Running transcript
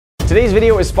Today's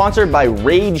video is sponsored by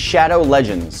Raid Shadow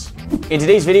Legends. In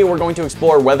today's video, we're going to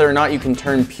explore whether or not you can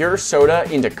turn pure soda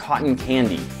into cotton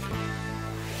candy.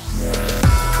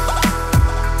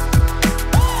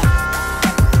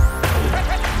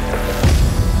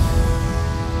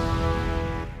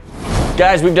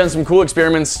 Guys, we've done some cool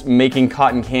experiments making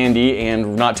cotton candy,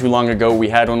 and not too long ago we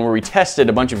had one where we tested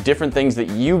a bunch of different things that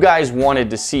you guys wanted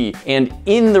to see. And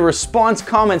in the response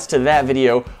comments to that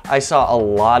video, I saw a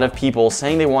lot of people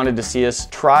saying they wanted to see us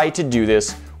try to do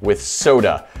this with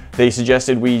soda. They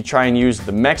suggested we try and use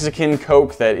the Mexican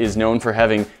Coke that is known for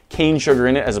having cane sugar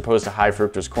in it as opposed to high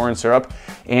fructose corn syrup.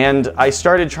 And I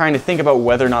started trying to think about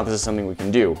whether or not this is something we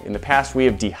can do. In the past, we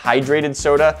have dehydrated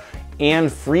soda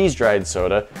and freeze-dried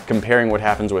soda, comparing what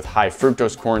happens with high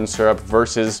fructose corn syrup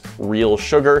versus real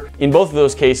sugar. In both of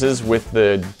those cases, with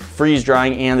the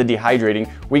freeze-drying and the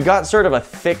dehydrating, we got sort of a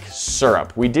thick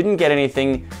syrup. We didn't get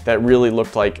anything that really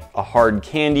looked like a hard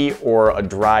candy or a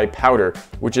dry powder,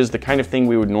 which is the kind of thing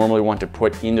we would normally want to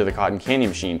put into the cotton candy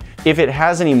machine. If it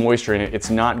has any moisture in it, it's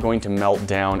not going to melt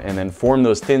down and then form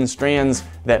those thin strands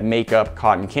that make up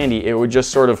cotton candy. It would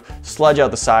just sort of sludge out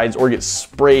the sides or get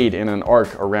sprayed in an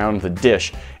arc around the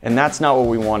dish, and that's not what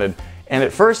we wanted. And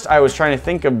at first I was trying to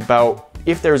think about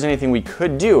if there was anything we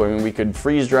could do. I mean, we could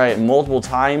freeze dry it multiple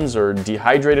times or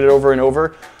dehydrate it over and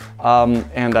over.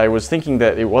 And I was thinking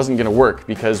that it wasn't gonna work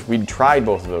because we'd tried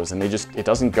both of those and it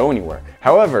doesn't go anywhere.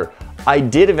 However, I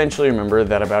did eventually remember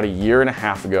that about 1.5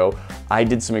 years ago, I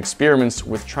did some experiments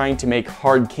with trying to make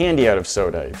hard candy out of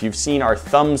soda. If you've seen our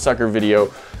thumb sucker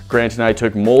video, Grant and I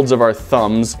took molds of our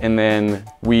thumbs and then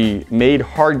we made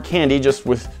hard candy just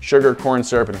with sugar, corn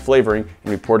syrup, and flavoring,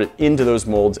 and we poured it into those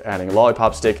molds, adding a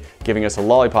lollipop stick, giving us a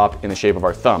lollipop in the shape of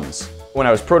our thumbs. When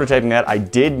I was prototyping that, I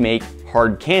did make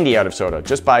hard candy out of soda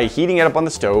just by heating it up on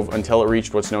the stove until it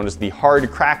reached what's known as the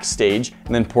hard crack stage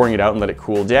and then pouring it out and let it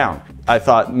cool down. I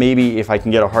thought maybe if I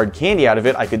can get a hard candy out of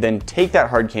it, I could then take that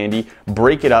hard candy,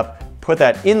 break it up, put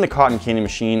that in the cotton candy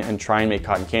machine and try and make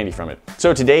cotton candy from it.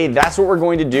 So today, that's what we're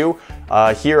going to do.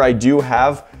 Here I do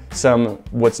have some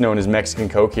what's known as Mexican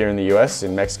Coke here in the US.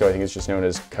 In Mexico, I think it's just known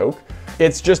as Coke.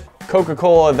 It's just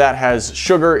Coca-Cola that has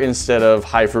sugar instead of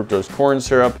high fructose corn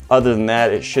syrup. Other than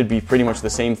that, it should be pretty much the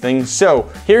same thing.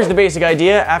 So here's the basic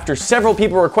idea. After several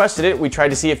people requested it, we tried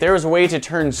to see if there was a way to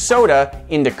turn soda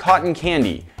into cotton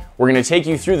candy. We're gonna take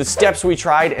you through the steps we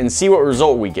tried and see what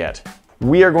result we get.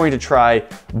 We are going to try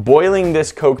boiling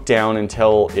this Coke down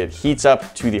until it heats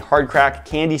up to the hard crack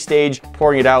candy stage,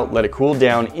 pouring it out, let it cool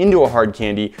down into a hard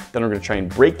candy. Then we're gonna try and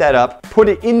break that up, put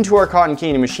it into our cotton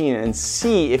candy machine and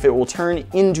see if it will turn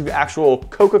into actual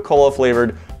Coca-Cola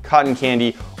flavored cotton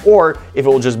candy or if it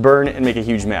will just burn and make a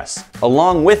huge mess.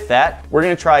 Along with that, we're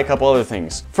gonna try a couple other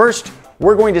things. First,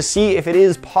 we're going to see if it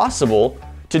is possible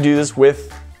to do this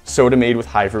with soda made with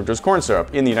high fructose corn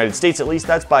syrup. In the United States, at least,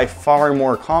 that's by far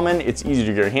more common. It's easy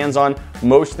to get your hands on.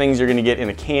 Most things you're gonna get in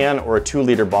a can or a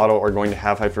 2-liter bottle are going to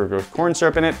have high fructose corn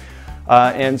syrup in it.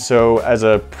 And so as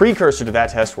a precursor to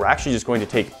that test, we're actually just going to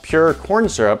take pure corn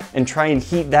syrup and try and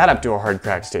heat that up to a hard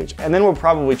crack stage. And then we'll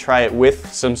probably try it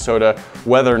with some soda,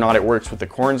 whether or not it works with the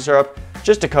corn syrup,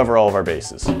 just to cover all of our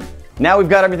bases. Now we've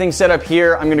got everything set up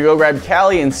here. I'm gonna go grab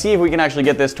Callie and see if we can actually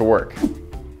get this to work.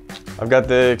 I've got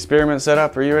the experiment set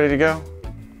up. Are you ready to go?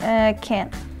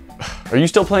 Can't. Are you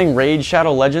still playing Raid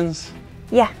Shadow Legends?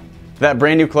 Yeah. That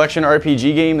brand new collection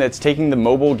RPG game that's taking the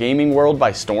mobile gaming world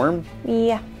by storm?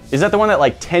 Yeah. Is that the one that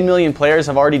like 10 million players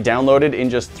have already downloaded in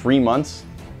just 3 months?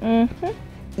 Mm-hmm.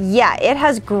 Yeah, it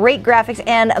has great graphics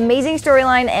and amazing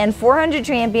storyline and 400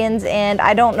 champions, and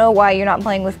I don't know why you're not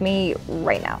playing with me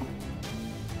right now.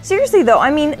 Seriously though, I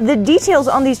mean, the details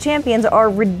on these champions are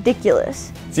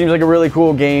ridiculous. Seems like a really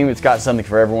cool game. It's got something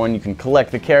for everyone. You can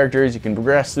collect the characters, you can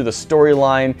progress through the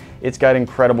storyline. It's got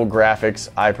incredible graphics.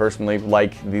 I personally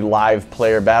like the live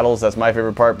player battles. That's my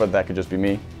favorite part, but that could just be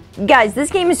me. Guys, this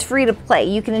game is free to play.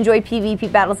 You can enjoy PvP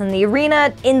battles in the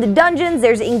arena, in the dungeons,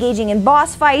 there's engaging in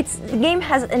boss fights. The game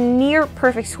has a near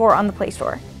perfect score on the Play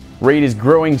Store. Raid is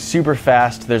growing super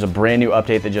fast. There's a brand new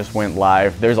update that just went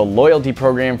live. There's a loyalty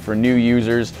program for new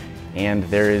users, and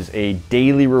there is a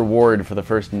daily reward for the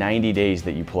first 90 days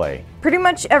that you play. Pretty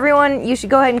much everyone, you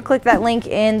should go ahead and click that link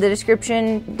in the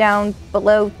description down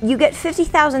below. You get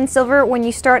 50,000 silver when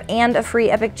you start and a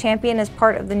free epic champion as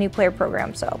part of the new player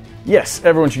program, so. Yes,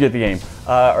 everyone should get the game.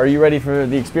 Are you ready for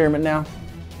the experiment now?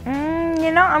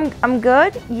 You know, I'm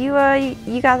good. You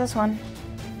got this one.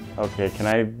 Okay, can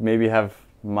I maybe have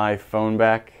my phone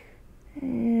back?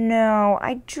 No,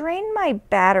 I drained my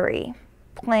battery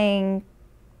playing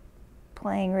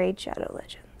Raid Shadow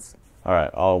Legends. All right,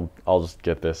 I'll just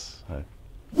get this.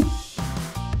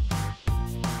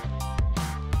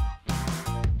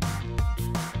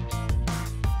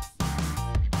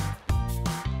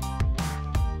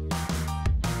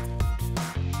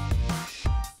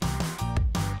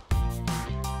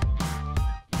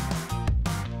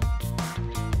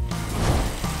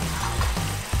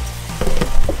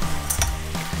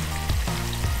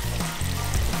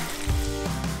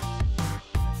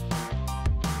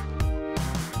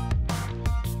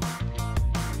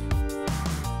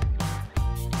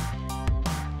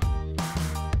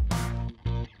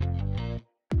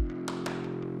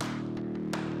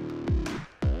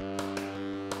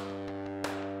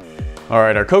 All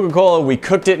right, our Coca-Cola, we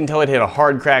cooked it until it hit a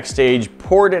hard crack stage,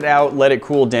 poured it out, let it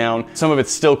cool down. Some of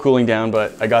it's still cooling down,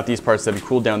 but I got these parts that have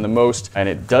cooled down the most, and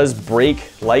it does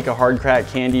break like a hard crack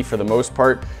candy for the most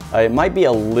part. It might be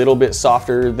a little bit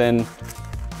softer than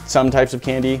some types of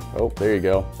candy. Oh, there you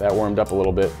go. That warmed up a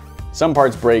little bit. Some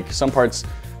parts break, some parts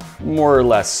more or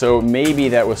less. So maybe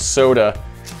that with soda,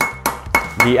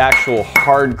 the actual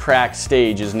hard crack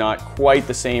stage is not quite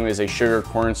the same as a sugar,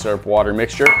 corn syrup, water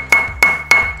mixture.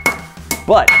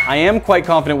 But I am quite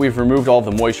confident we've removed all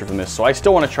the moisture from this, so I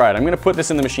still want to try it. I'm going to put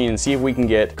this in the machine and see if we can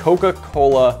get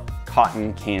Coca-Cola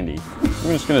cotton candy. I'm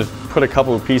just going to put a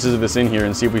couple of pieces of this in here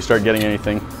and see if we start getting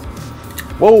anything.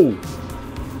 Whoa!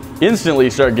 Instantly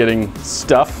start getting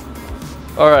stuff.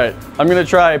 All right, I'm going to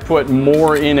try put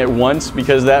more in at once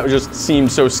because that just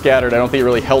seemed so scattered. I don't think it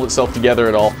really held itself together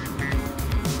at all.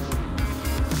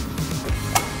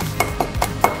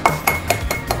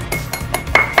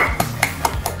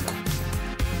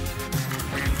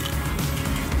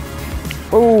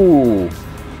 Oh,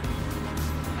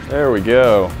 there we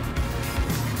go.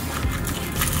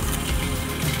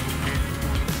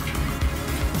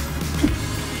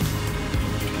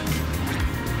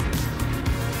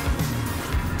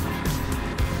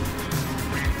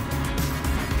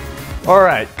 All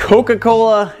right,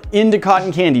 Coca-Cola into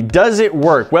cotton candy. Does it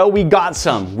work? Well, we got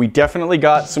some. We definitely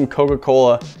got some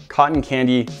Coca-Cola cotton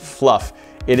candy fluff.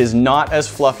 It is not as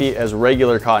fluffy as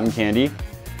regular cotton candy.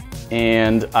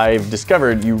 And I've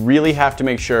discovered you really have to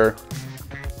make sure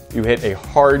you hit a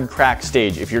hard crack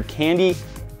stage. If your candy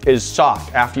is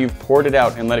soft after you've poured it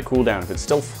out and let it cool down, if it's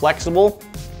still flexible,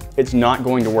 it's not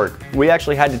going to work. We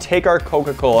actually had to take our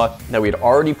Coca-Cola that we had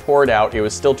already poured out. It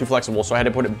was still too flexible, so I had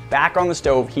to put it back on the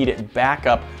stove, heat it back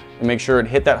up, and make sure it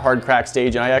hit that hard crack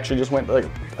stage. And I actually just went like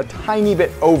a tiny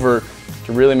bit over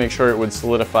to really make sure it would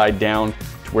solidify down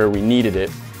to where we needed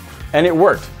it. And it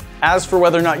worked. As for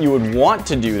whether or not you would want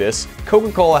to do this,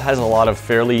 Coca-Cola has a lot of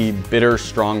fairly bitter,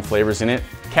 strong flavors in it.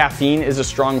 Caffeine is a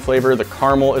strong flavor, the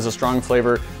caramel is a strong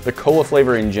flavor, the cola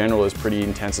flavor in general is pretty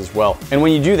intense as well. And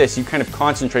when you do this, you kind of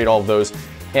concentrate all of those,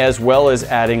 as well as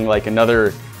adding like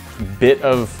another bit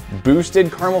of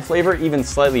boosted caramel flavor, even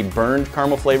slightly burned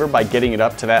caramel flavor by getting it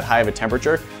up to that high of a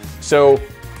temperature. So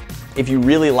if you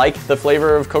really like the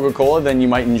flavor of Coca-Cola, then you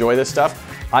might enjoy this stuff.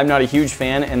 I'm not a huge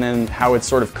fan, and then how it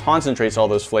sort of concentrates all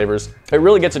those flavors. It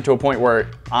really gets it to a point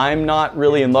where I'm not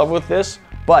really in love with this,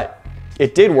 but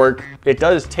it did work. It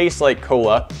does taste like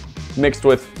cola mixed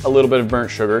with a little bit of burnt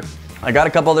sugar. I got a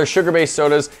couple other sugar-based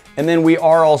sodas, and then we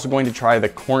are also going to try the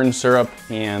corn syrup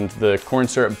and the corn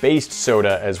syrup-based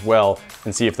soda as well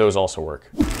and see if those also work.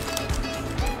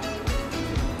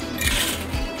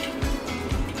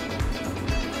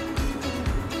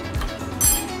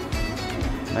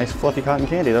 Nice fluffy cotton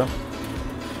candy though.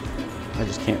 I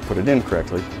just can't put it in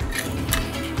correctly.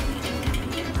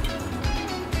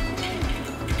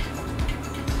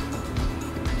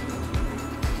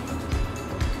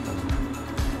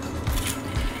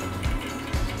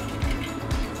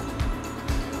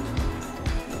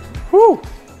 Whew!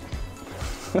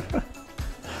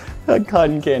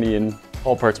 Cotton candy in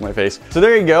all parts of my face. So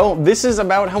there you go. This is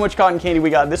about how much cotton candy we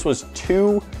got. This was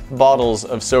 2 bottles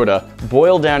of soda,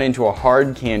 boiled down into a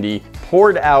hard candy,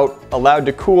 poured out, allowed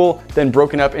to cool, then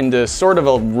broken up into sort of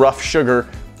a rough sugar,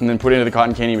 and then put into the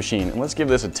cotton candy machine. And let's give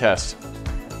this a test.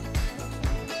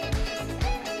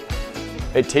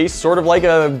 It tastes sort of like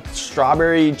a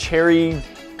strawberry cherry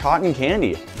cotton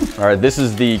candy. All right, this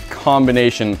is the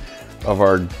combination of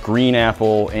our green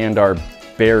apple and our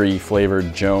berry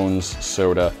flavored Jones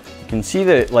soda. You can see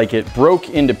that like it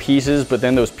broke into pieces, but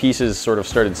then those pieces sort of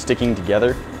started sticking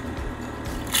together.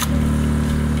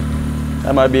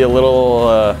 That might be a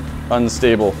little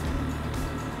unstable.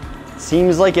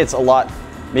 Seems like it's a lot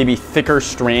maybe thicker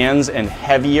strands and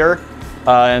heavier,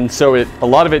 and so a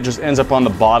lot of it just ends up on the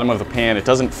bottom of the pan. It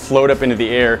doesn't float up into the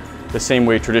air the same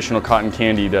way traditional cotton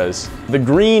candy does. The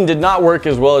green did not work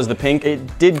as well as the pink.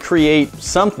 It did create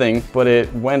something, but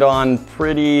it went on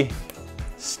pretty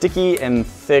sticky and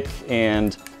thick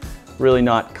and really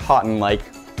not cotton-like.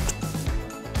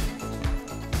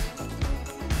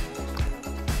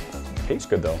 Tastes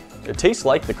good though. It tastes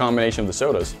like the combination of the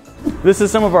sodas. This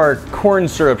is some of our corn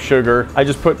syrup sugar. I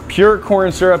just put pure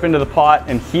corn syrup into the pot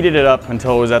and heated it up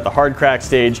until it was at the hard crack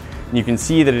stage. And you can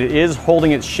see that it is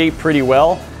holding its shape pretty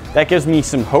well. That gives me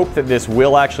some hope that this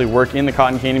will actually work in the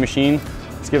cotton candy machine.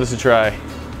 Let's give this a try.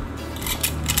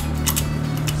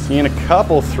 Seeing a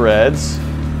couple threads.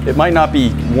 It might not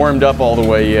be warmed up all the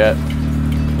way yet.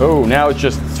 Oh, now it's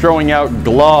just throwing out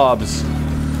globs.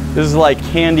 This is like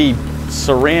candy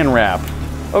saran wrap.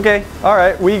 Okay, all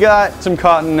right, we got some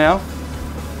cotton now.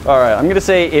 All right, I'm gonna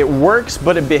say it works,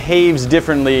 but it behaves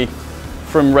differently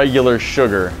from regular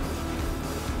sugar.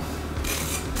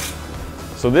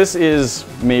 So this is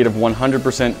made of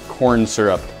 100% corn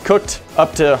syrup, cooked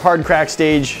up to hard crack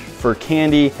stage for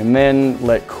candy, and then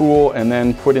let cool, and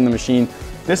then put in the machine.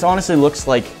 This honestly looks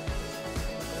like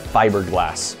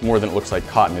fiberglass more than it looks like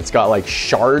cotton. It's got like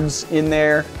shards in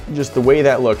there. Just the way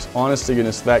that looks, honest to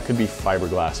goodness, that could be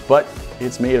fiberglass, but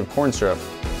it's made of corn syrup.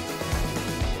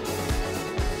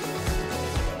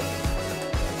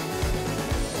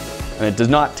 And it does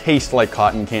not taste like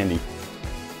cotton candy.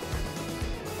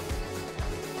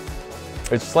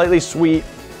 It's slightly sweet,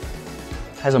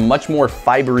 has a much more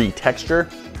fibery texture,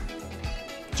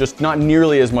 just not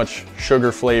nearly as much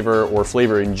sugar flavor or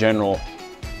flavor in general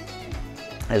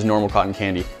as normal cotton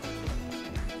candy.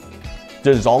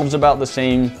 Dissolves about the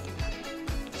same,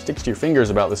 sticks to your fingers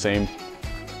about the same.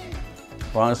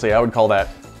 Well, honestly, I would call that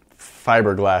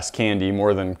fiberglass candy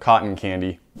more than cotton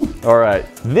candy. All right,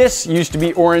 this used to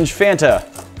be orange Fanta.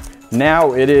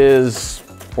 Now it is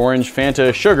orange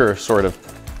Fanta sugar, sort of.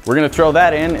 We're gonna throw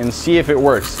that in and see if it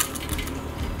works.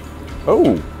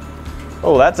 Oh,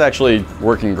 that's actually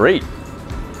working great.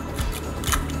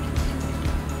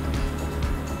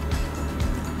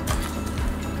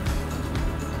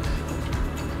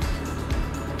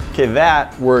 Okay,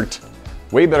 that worked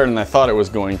way better than I thought it was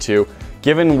going to.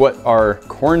 Given what our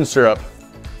corn syrup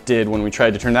did when we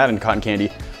tried to turn that into cotton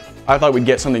candy, I thought we'd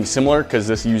get something similar because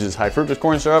this uses high fructose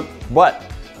corn syrup, but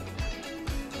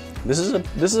this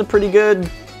is a pretty good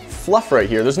fluff right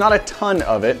here. There's not a ton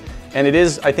of it, and it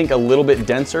is, I think, a little bit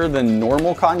denser than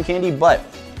normal cotton candy, but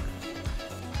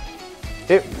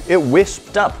it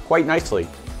wisped up quite nicely.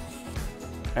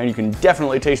 And you can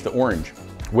definitely taste the orange.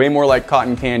 Way more like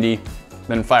cotton candy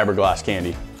than fiberglass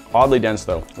candy. Oddly dense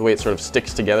though, the way it sort of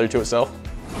sticks together to itself.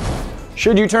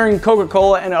 Should you turn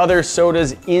Coca-Cola and other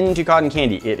sodas into cotton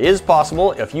candy? It is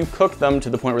possible if you cook them to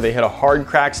the point where they hit a hard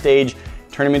crack stage,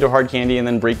 turn them into hard candy, and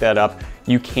then break that up.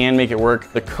 You can make it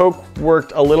work. The Coke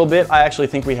worked a little bit. I actually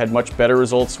think we had much better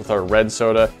results with our red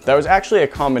soda. That was actually a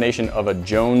combination of a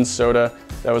Jones soda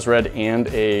that was red and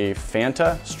a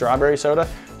Fanta strawberry soda.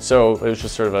 So it was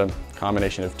just sort of a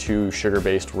combination of two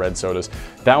sugar-based red sodas.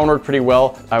 That one worked pretty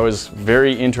well. I was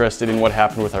very interested in what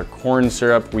happened with our corn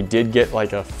syrup. We did get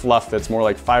like a fluff that's more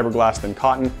like fiberglass than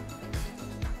cotton.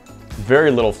 Very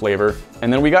little flavor.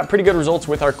 And then we got pretty good results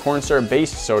with our corn syrup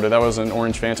based soda. That was an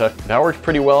orange Fanta. That worked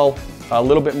pretty well. A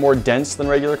little bit more dense than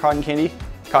regular cotton candy.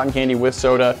 Cotton candy with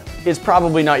soda is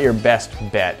probably not your best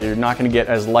bet. You're not gonna get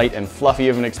as light and fluffy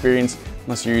of an experience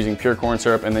unless you're using pure corn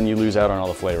syrup, and then you lose out on all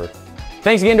the flavor.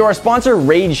 Thanks again to our sponsor,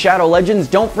 Raid Shadow Legends.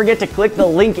 Don't forget to click the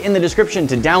link in the description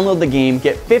to download the game,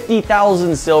 get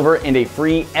 50,000 silver and a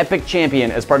free Epic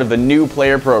Champion as part of the new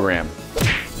player program.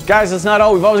 Guys, that's not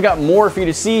all. We've always got more for you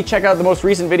to see. Check out the most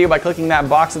recent video by clicking that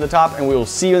box at the top, and we will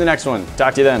see you in the next one.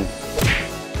 Talk to you then.